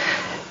saying,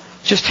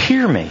 just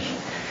hear me.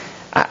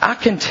 I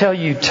can tell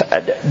you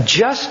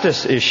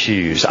justice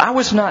issues. I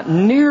was not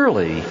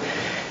nearly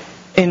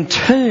in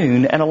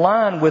tune and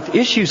aligned with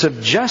issues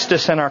of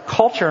justice in our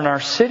culture and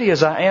our city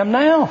as I am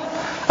now.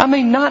 I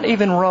mean, not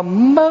even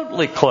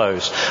remotely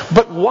close.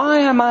 But why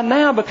am I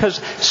now? Because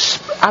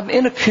I'm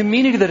in a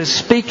community that is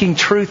speaking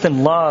truth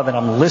and love, and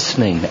I'm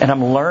listening, and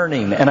I'm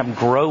learning, and I'm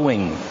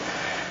growing.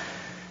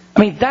 I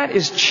mean, that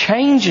is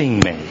changing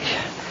me.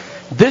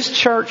 This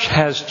church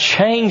has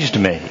changed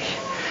me.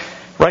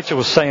 Rachel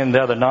was saying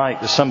the other night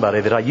to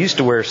somebody that I used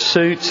to wear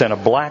suits and a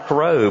black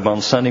robe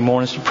on Sunday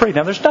mornings to preach.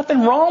 Now, there's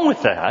nothing wrong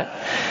with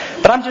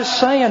that. But I'm just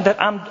saying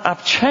that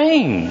I've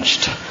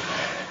changed.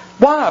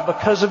 Why?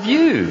 Because of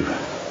you.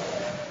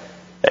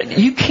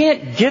 You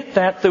can't get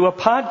that through a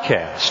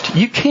podcast.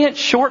 You can't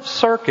short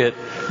circuit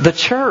the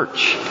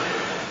church.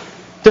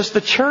 Does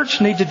the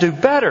church need to do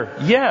better?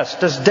 Yes.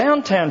 Does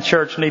Downtown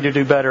Church need to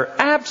do better?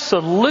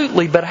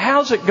 Absolutely. But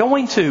how's it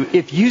going to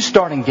if you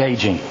start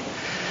engaging?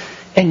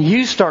 And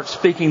you start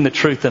speaking the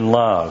truth in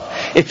love.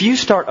 If you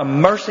start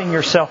immersing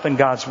yourself in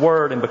God's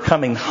Word and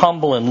becoming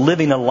humble and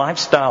living a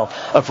lifestyle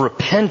of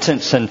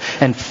repentance and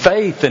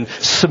faith and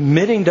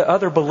submitting to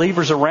other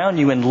believers around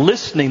you and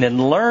listening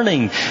and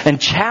learning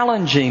and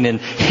challenging and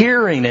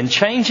hearing and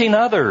changing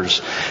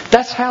others.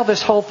 That's how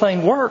this whole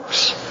thing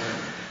works.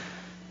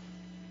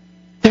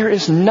 There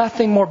is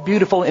nothing more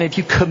beautiful, and if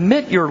you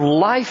commit your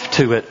life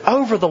to it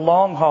over the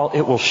long haul,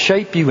 it will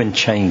shape you and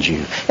change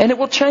you. And it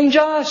will change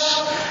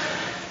us.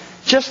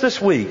 Just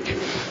this week,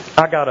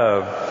 I got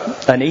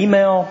an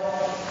email,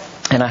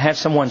 and I had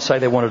someone say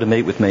they wanted to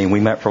meet with me, and we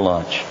met for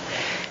lunch.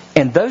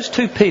 And those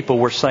two people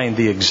were saying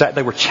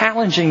they were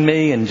challenging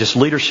me and just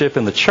leadership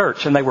in the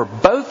church, and they were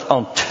both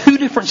on two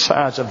different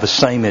sides of the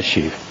same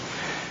issue.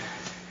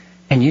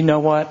 And you know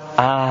what?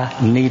 I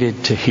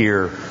needed to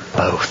hear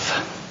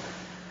both.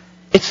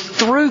 It's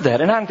through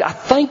that, and I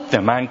thanked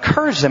them, I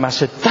encouraged them, I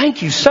said,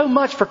 thank you so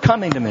much for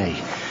coming to me.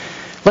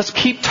 Let's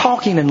keep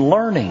talking and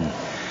learning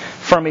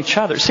from each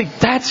other. See,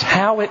 that's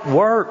how it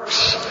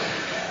works.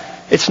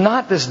 It's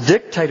not this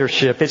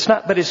dictatorship.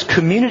 But it's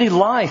community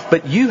life.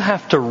 But you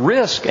have to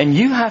risk and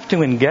you have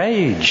to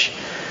engage.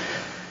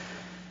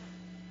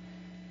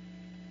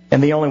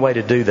 And the only way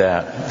to do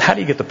that, how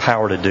do you get the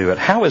power to do it?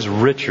 How has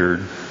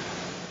Richard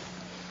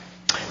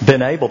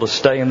been able to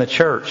stay in the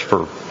church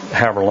for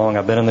however long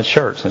I've been in the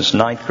church, since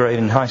 9th grade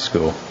in high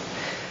school?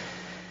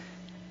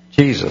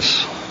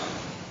 Jesus.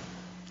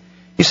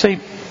 You see,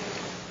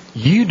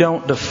 you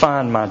don't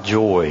define my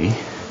joy.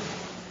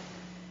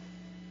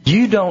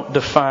 You don't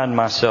define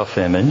my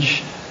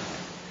self-image.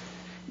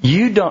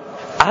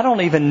 I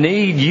don't even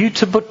need you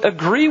to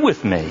agree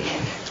with me.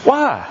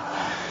 Why?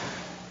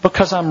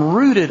 Because I'm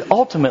rooted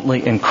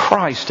ultimately in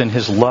Christ and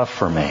His love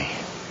for me.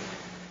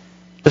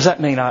 Does that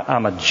mean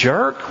I'm a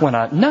jerk when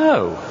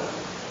No.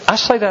 I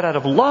say that out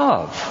of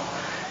love.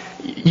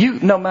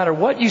 No matter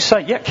what you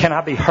say, can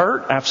I be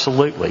hurt?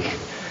 Absolutely.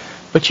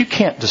 But you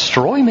can't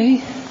destroy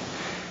me.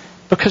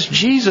 Because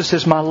Jesus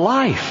is my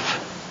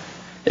life.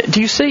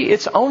 Do you see?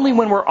 It's only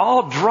when we're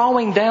all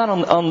drawing down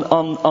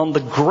on the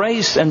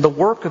grace and the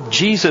work of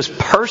Jesus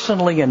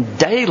personally and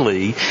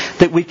daily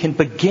that we can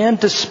begin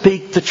to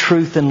speak the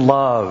truth in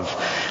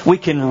love. We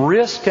can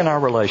risk in our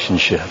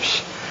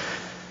relationships.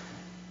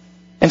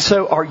 And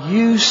so are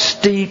you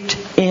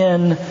steeped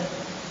in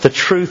the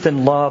truth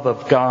and love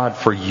of God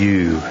for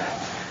you?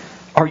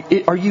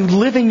 Are you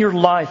living your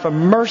life,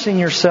 immersing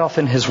yourself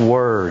in His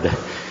Word?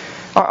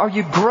 Are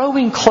you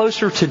growing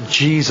closer to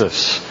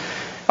Jesus?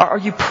 Are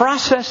you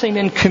processing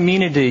in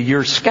community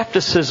your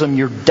skepticism,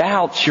 your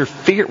doubts, your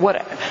fear?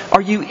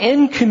 Are you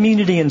in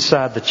community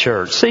inside the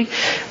church? See,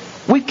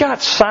 we've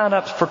got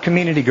sign-ups for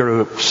community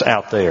groups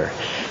out there.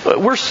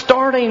 We're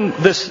starting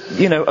this,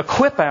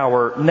 Equip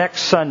Hour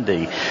next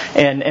Sunday.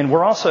 And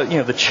we're also,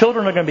 the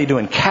children are going to be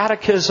doing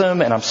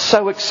catechism, and I'm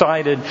so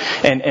excited.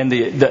 And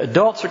the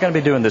adults are going to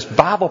be doing this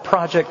Bible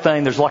project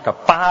thing. There's like a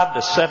 5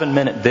 to 7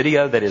 minute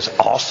video that is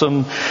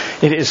awesome.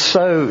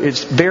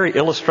 It's very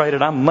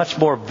illustrated. I'm much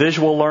more a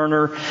visual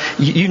learner.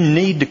 You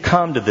need to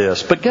come to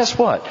this. But guess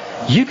what?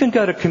 You can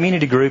go to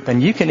community group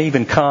and you can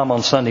even come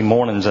on Sunday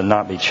mornings and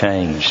not be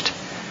changed.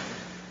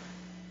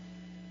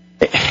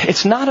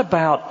 It's not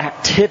about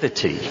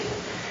activity.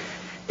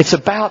 It's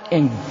about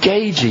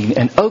engaging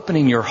and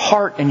opening your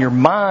heart and your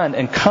mind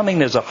and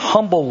coming as a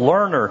humble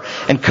learner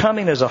and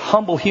coming as a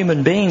humble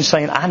human being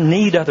saying, I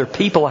need other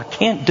people. I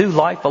can't do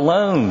life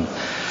alone.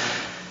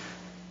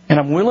 And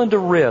I'm willing to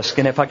risk.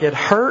 And if I get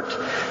hurt,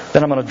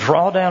 then I'm going to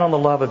draw down on the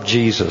love of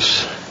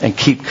Jesus and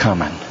keep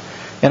coming.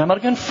 And I'm going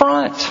to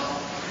confront,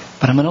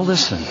 but I'm going to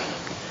listen.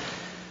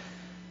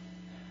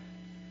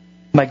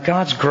 May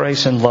God's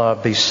grace and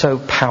love be so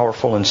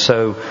powerful and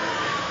so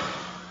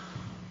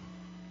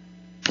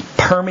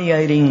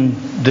permeating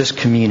this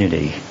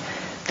community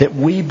that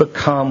we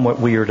become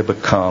what we are to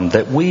become,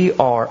 that we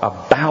are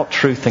about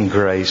truth and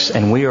grace,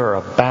 and we are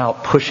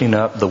about pushing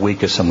up the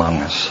weakest among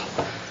us.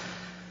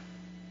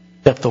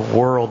 That the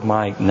world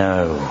might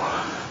know,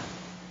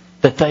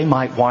 that they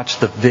might watch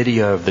the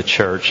video of the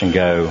church and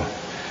go,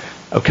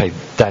 okay,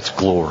 that's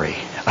glory.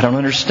 I don't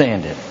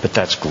understand it, but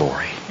that's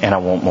glory, and I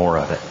want more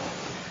of it.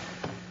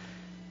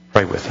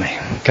 Pray with me.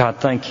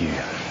 God, thank you.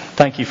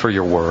 Thank you for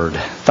your word.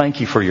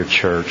 Thank you for your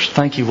church.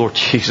 Thank you, Lord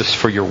Jesus,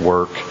 for your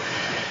work.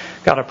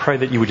 God, I pray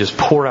that you would just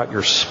pour out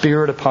your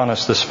Spirit upon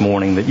us this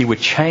morning, that you would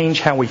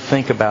change how we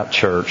think about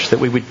church, that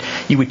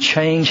you would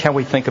change how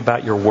we think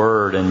about your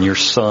word and your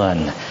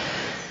Son.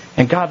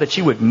 And God, that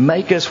you would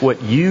make us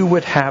what you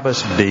would have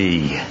us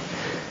be.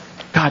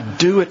 God,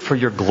 do it for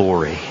your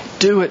glory.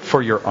 Do it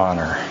for your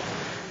honor.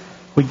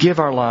 We give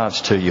our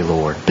lives to you,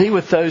 Lord. Be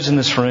with those in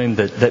this room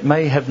that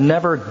may have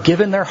never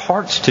given their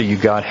hearts to you,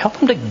 God. Help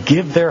them to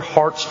give their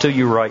hearts to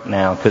you right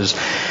now. Because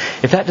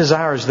if that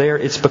desire is there,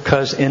 it's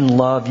because in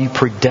love you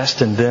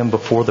predestined them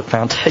before the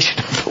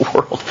foundation of the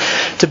world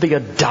to be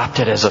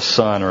adopted as a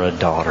son or a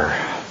daughter.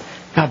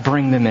 God,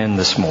 bring them in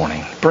this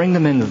morning. Bring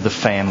them into the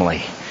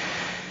family.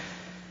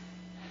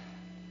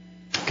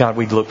 God,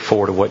 we look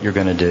forward to what you're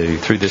going to do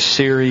through this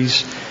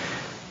series.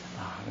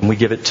 And we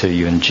give it to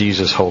you in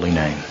Jesus' holy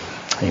name.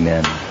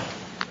 Amen.